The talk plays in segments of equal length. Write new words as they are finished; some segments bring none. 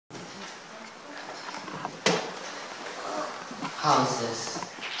How is this?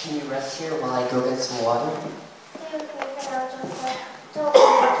 Can you rest here while I go get some water? Stay with me for now, Joseph. Don't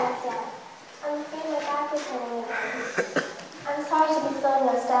leave just yet. I'm afraid my back is hurting again. I'm sorry to be slowing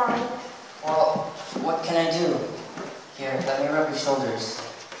us down. Well, what can I do? Here, let me rub your shoulders.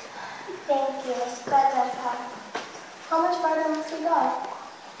 Thank you. That does help. How much farther must we go?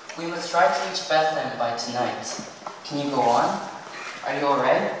 We must try to reach Bethlehem by tonight. Can you go on? Are you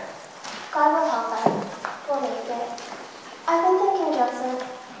alright? God will help us. We'll make it. I've been thinking, Joseph.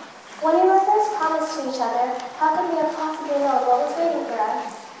 When we were first promised to each other, how could we have possibly known what was waiting for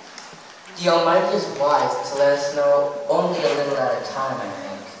us? The Almighty is wise to let us know only a little at a time, I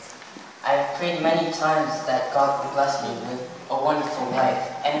think. I've prayed many times that God would bless me with a wonderful wife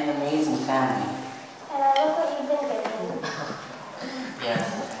and an amazing family. And I look what you've been given. Yeah,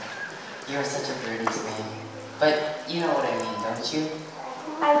 you're such a burden to me. But you know what I mean, don't you?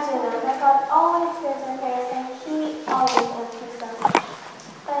 I do know that God always hears our prayers and He always answers them.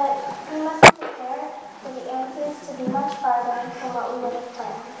 But we must be prepared for the answers to be much farther from what we would have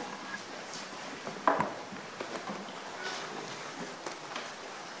planned.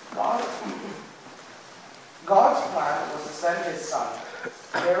 God's plan was to send His Son.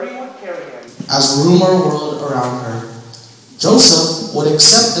 Mary would carry Him. As rumor whirled around her, Joseph would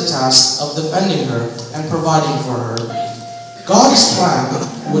accept the task of defending her and providing for her. God's plan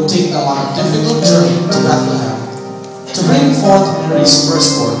would take them on a difficult journey to Bethlehem, to bring forth Mary's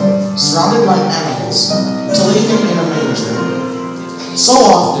firstborn, surrounded by animals, to lay him in a manger. So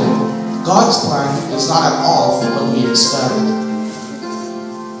often, God's plan is not at all what we expect.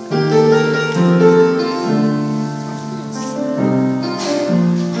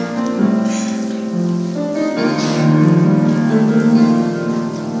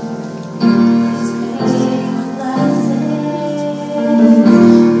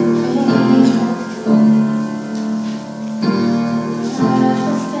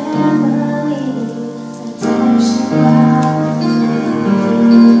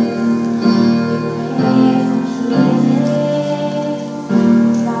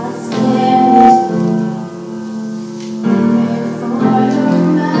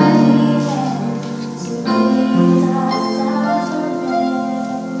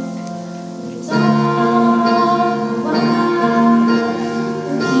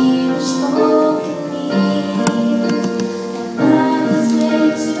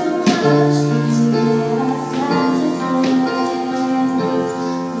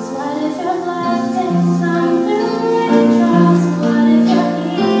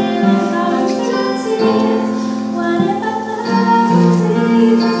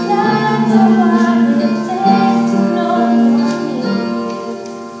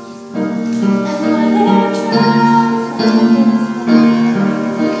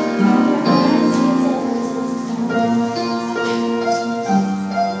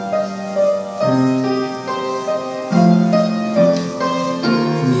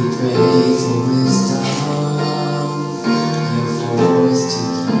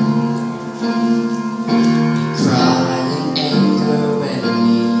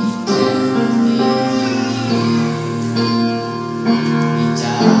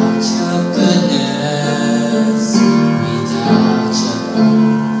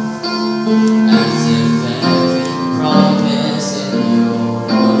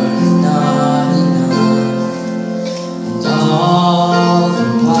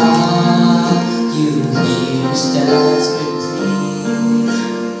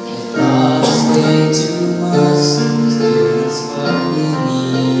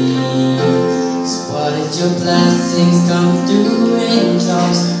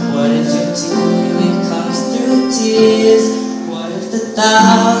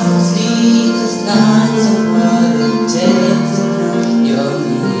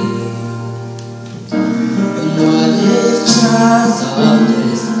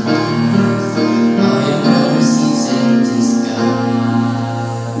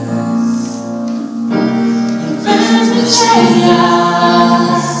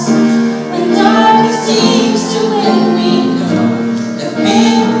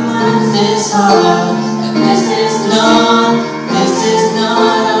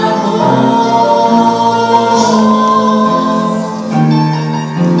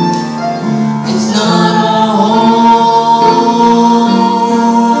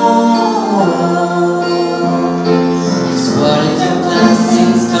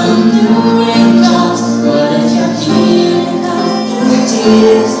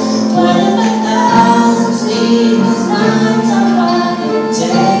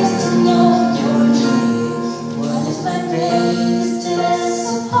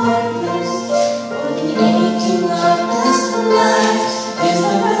 Making up this life.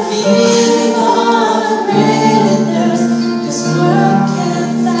 feeling of a greater thirst this world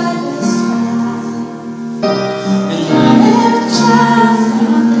can't satisfy. And whatever trials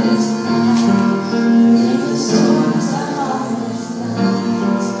of this life, in the storms of harvest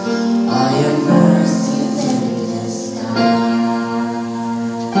nights, all your mercies in the skies.